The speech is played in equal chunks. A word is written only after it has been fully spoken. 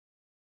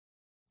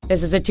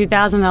This is a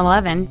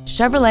 2011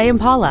 Chevrolet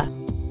Impala.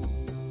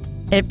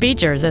 It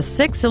features a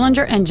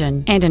 6-cylinder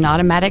engine and an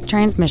automatic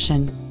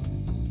transmission.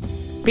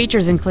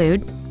 Features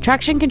include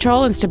traction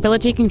control and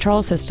stability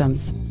control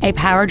systems, a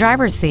power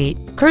driver's seat,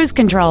 cruise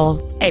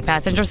control, a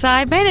passenger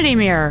side vanity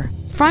mirror,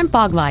 front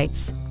fog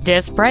lights,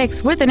 disc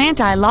brakes with an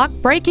anti-lock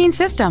braking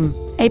system,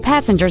 a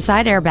passenger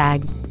side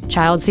airbag,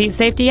 child seat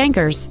safety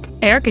anchors,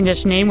 air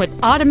conditioning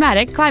with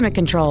automatic climate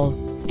control,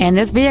 and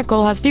this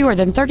vehicle has fewer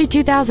than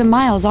 32,000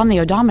 miles on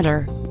the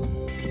odometer.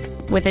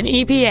 With an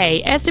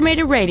EPA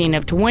estimated rating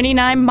of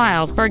 29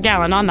 miles per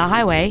gallon on the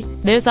highway,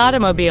 this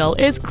automobile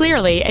is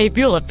clearly a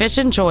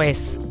fuel-efficient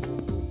choice.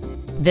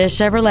 This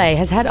Chevrolet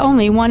has had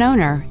only one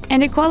owner,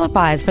 and it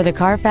qualifies for the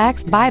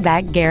Carfax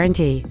buyback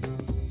guarantee.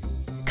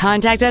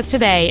 Contact us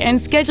today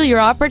and schedule your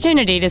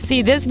opportunity to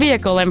see this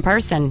vehicle in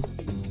person.